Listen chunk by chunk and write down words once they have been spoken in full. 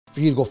for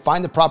you to go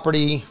find the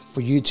property,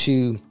 for you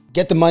to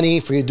get the money,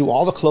 for you to do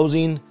all the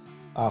closing,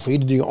 for you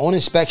to do your own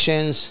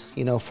inspections,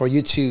 for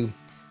you to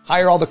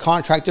hire all the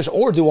contractors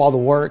or do all the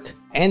work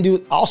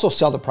and also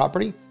sell the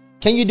property.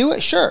 Can you do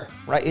it? Sure,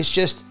 right? It's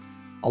just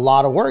a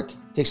lot of work,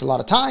 takes a lot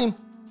of time,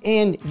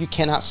 and you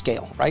cannot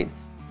scale, right?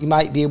 You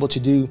might be able to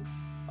do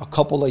a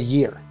couple a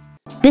year.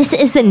 This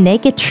is the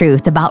naked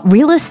truth about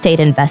real estate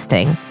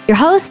investing. Your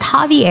host,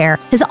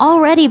 Javier, has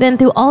already been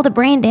through all the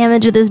brain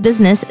damage of this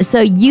business,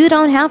 so you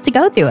don't have to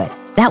go through it.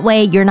 That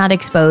way, you're not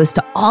exposed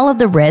to all of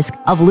the risk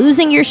of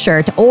losing your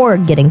shirt or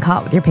getting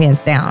caught with your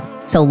pants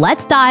down. So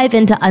let's dive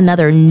into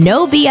another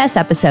no BS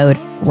episode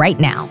right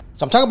now.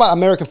 So I'm talking about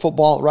American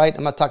football, right?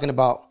 I'm not talking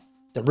about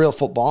the real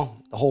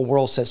football. The whole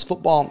world says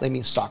football, they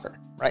mean soccer,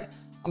 right?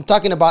 I'm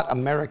talking about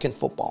American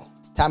football.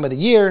 It's time of the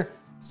year,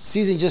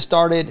 season just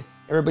started.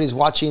 Everybody's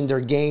watching their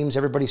games.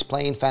 Everybody's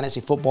playing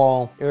fantasy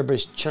football.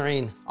 Everybody's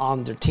cheering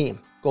on their team.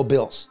 Go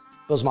Bills.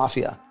 Bills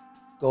Mafia.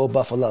 Go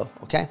Buffalo.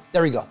 Okay?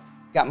 There we go.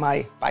 Got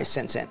my 5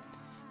 cents in.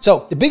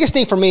 So the biggest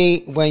thing for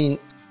me when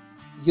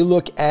you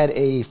look at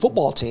a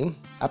football team,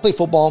 I play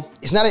football.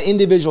 It's not an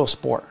individual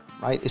sport,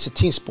 right? It's a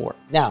team sport.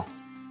 Now,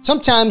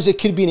 sometimes it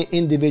could be an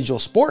individual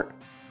sport,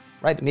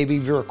 right? Maybe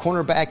if you're a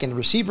cornerback and the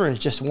receiver is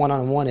just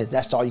one-on-one,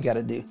 that's all you got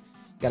to do.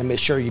 You got to make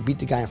sure you beat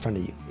the guy in front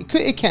of you.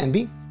 It can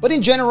be, but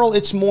in general,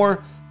 it's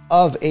more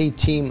of a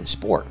team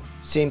sport.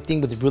 Same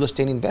thing with real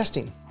estate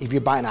investing. If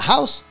you're buying a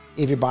house,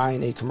 if you're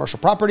buying a commercial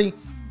property,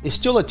 it's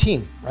still a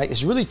team, right?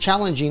 It's really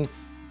challenging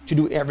to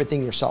do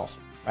everything yourself,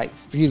 right?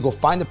 For you to go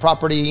find the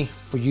property,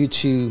 for you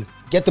to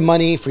get the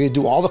money, for you to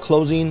do all the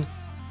closing,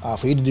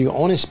 for you to do your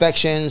own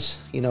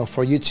inspections,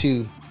 for you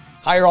to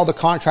hire all the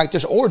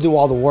contractors or do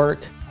all the work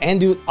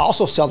and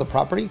also sell the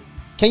property.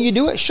 Can you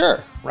do it?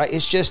 Sure, right?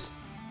 It's just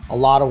a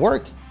lot of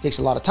work, takes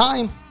a lot of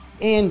time,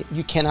 and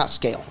you cannot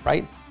scale,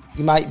 right?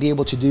 You might be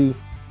able to do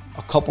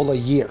a couple a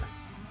year,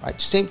 right?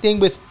 Same thing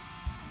with,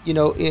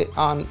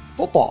 on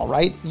football,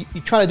 right?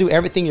 You try to do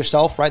everything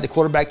yourself, right? The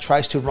quarterback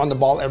tries to run the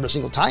ball every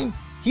single time.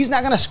 He's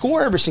not going to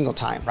score every single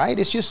time, right?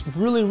 It's just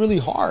really, really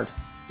hard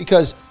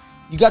because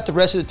you got the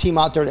rest of the team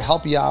out there to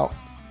help you out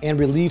and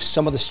relieve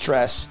some of the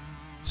stress.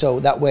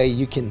 So that way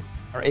you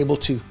are able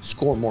to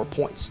score more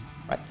points,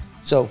 right?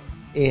 So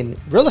in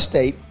real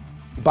estate,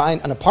 you're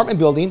buying an apartment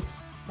building,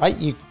 right?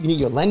 You need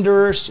your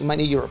lenders, you might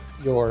need your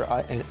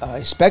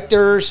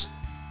inspectors,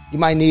 you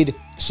might need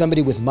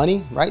somebody with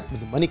money, right?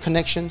 With the money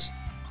connections,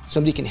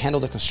 somebody can handle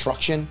the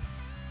construction,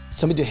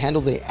 somebody to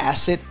handle the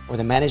asset or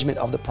the management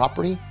of the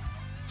property,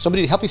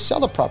 somebody to help you sell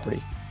the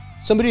property,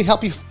 somebody to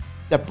help you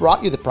that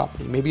brought you the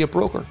property, maybe a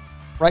broker,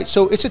 right?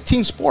 So it's a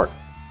team sport.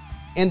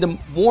 And the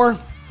more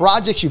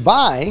projects you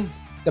buy,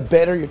 the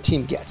better your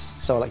team gets.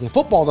 So like in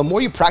football, the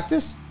more you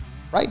practice,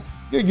 right?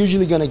 You're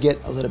usually going to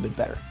get a little bit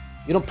better.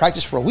 You don't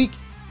practice for a week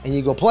and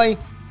you go play,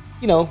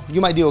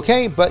 you might do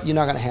okay, but you're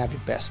not going to have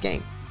your best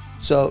game.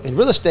 So in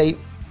real estate,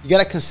 you got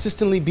to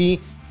consistently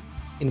be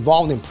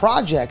involved in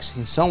projects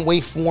in some way,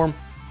 form,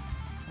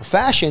 or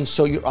fashion.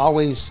 So you're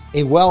always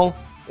a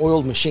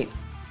well-oiled machine,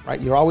 right?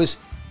 You're always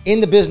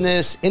in the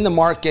business, in the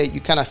market.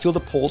 You kind of feel the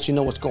pulse. You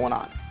know what's going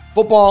on.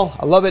 Football,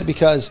 I love it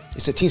because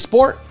it's a team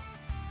sport.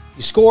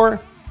 You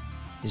score.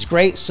 It's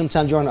great.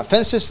 Sometimes you're on the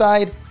offensive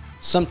side.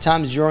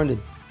 Sometimes you're on the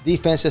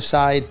defensive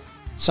side.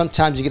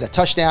 Sometimes you get a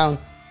touchdown.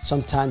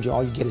 Sometimes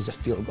all you get is a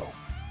field goal.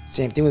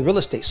 Same thing with real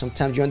estate.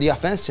 Sometimes you're on the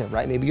offensive,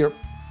 right? Maybe you're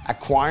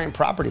acquiring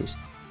properties.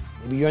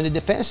 Maybe you're on the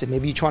defensive.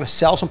 Maybe you're trying to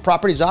sell some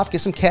properties off,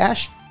 get some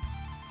cash,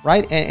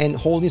 right? And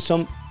holding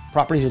some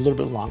properties a little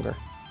bit longer,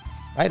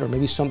 right? Or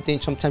maybe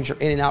sometimes you're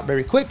in and out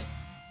very quick,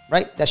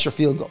 right? That's your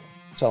field goal.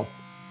 So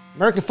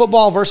American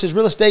football versus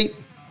real estate,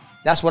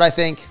 that's what I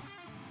think.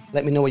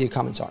 Let me know what your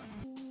comments are.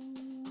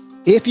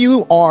 If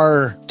you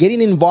are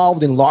getting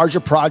involved in larger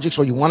projects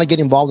or you want to get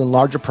involved in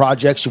larger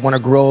projects, you want to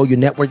grow your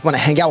network, you want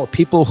to hang out with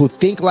people who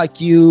think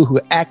like you, who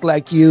act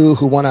like you,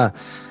 who want to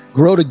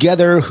grow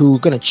together, who are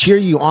going to cheer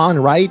you on,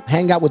 right?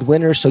 Hang out with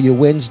winners so your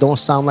wins don't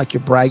sound like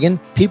you're bragging.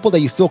 People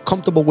that you feel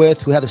comfortable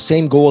with, who have the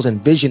same goals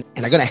and vision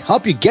and are going to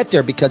help you get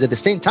there because at the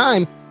same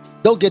time,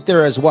 they'll get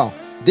there as well.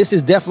 This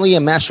is definitely a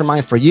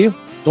mastermind for you.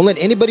 Don't let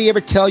anybody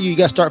ever tell you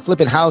got to start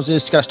flipping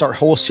houses, you got to start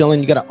wholesaling,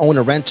 you got to own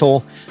a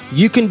rental.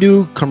 You can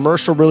do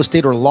commercial real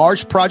estate or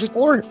large projects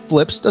or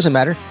flips, doesn't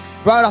matter,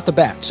 right off the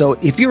bat. So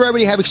if you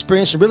already have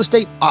experience in real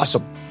estate,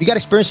 awesome. If you got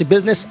experience in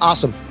business,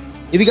 awesome.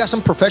 If you got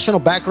some professional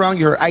background,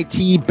 you're an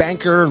IT,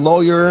 banker,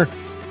 lawyer,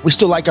 we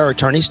still like our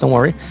attorneys, don't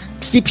worry.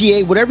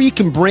 CPA, whatever you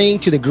can bring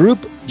to the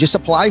group, just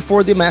apply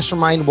for the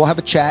mastermind. We'll have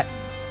a chat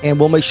and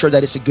we'll make sure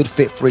that it's a good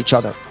fit for each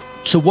other.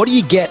 So what do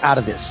you get out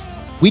of this?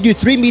 We do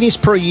 3 meetings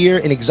per year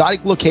in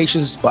exotic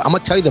locations, but I'm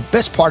going to tell you the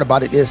best part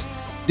about it is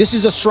this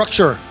is a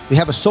structure. We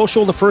have a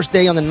social the first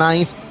day on the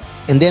 9th,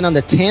 and then on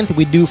the 10th,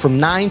 we do from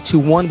 9 to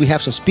 1. We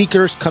have some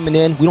speakers coming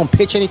in. We don't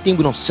pitch anything.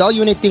 We don't sell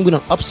you anything. We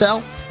don't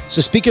upsell.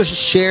 So speakers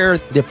share,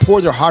 they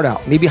pour their heart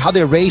out. Maybe how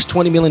they raised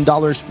 $20 million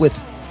with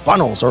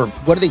funnels, or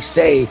what do they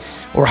say,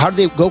 or how do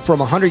they go from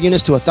 100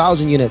 units to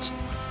 1,000 units,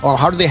 or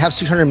how do they have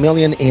 600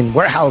 million in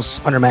warehouse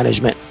under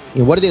management?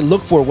 what do they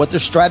look for, what their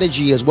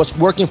strategy is, what's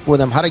working for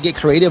them, how to get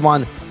creative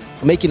on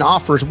making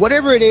offers,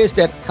 whatever it is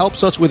that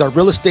helps us with our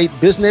real estate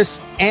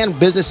business and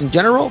business in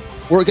general,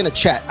 we're going to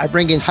chat. I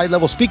bring in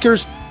high-level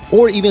speakers,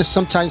 or even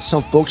sometimes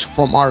some folks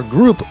from our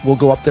group will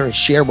go up there and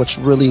share what's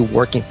really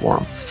working for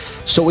them.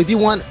 So if you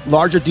want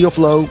larger deal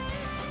flow,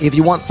 if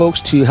you want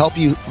folks to help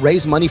you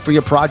raise money for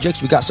your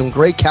projects, we got some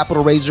great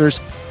capital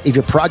raisers. If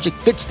your project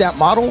fits that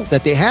model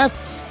that they have,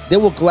 they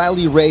will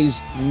gladly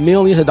raise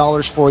millions of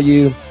dollars for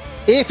you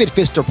if it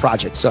fits their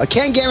project. So I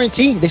can't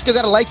guarantee. They still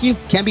got to like you.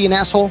 Can't be an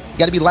asshole. You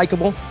got to be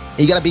likable.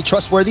 You got to be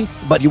trustworthy.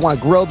 But you want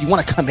to grow. You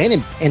want to come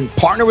in and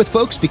partner with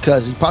folks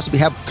because you possibly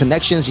have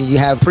connections and you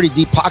have pretty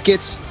deep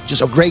pockets,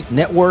 just a great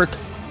network,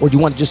 or do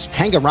you want to just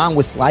hang around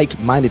with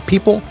like-minded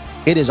people?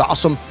 It is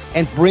awesome.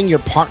 And bring your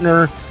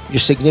partner, your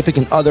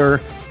significant other,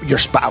 your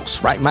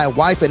spouse, right? My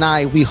wife and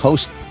I, we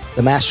host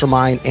the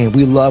mastermind and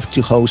we love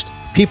to host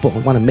people.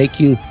 We want to make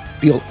you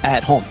feel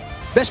at home.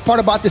 Best part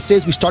about this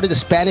is we started the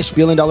Spanish $1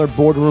 billion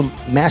boardroom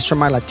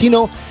mastermind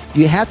Latino.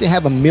 You have to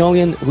have $1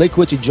 million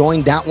liquid to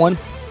join that one.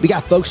 We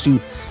got folks who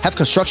have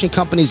construction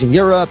companies in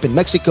Europe and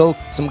Mexico,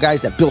 some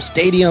guys that build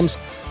stadiums,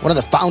 one of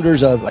the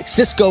founders of like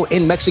Cisco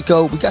in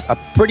Mexico. We got a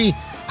pretty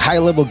high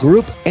level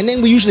group. And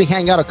then we usually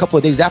hang out a couple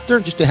of days after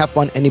just to have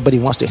fun. Anybody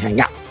wants to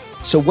hang out.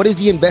 So what is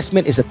the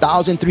investment? It's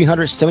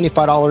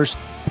 $1,375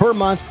 per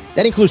month.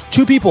 That includes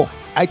 2 people.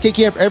 I take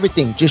care of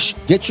everything. Just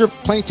get your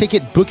plane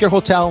ticket, book your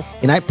hotel,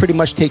 and I pretty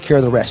much take care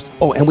of the rest.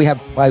 Oh, and we have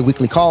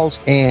bi-weekly calls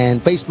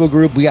and Facebook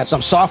group. We got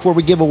some software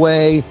we give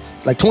away,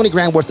 like 20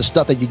 grand worth of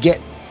stuff that you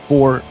get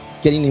for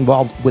getting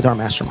involved with our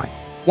mastermind.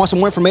 Want some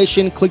more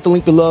information? Click the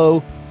link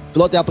below,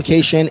 fill out the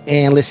application,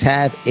 and let's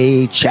have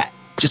a chat.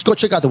 Just go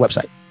check out the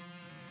website.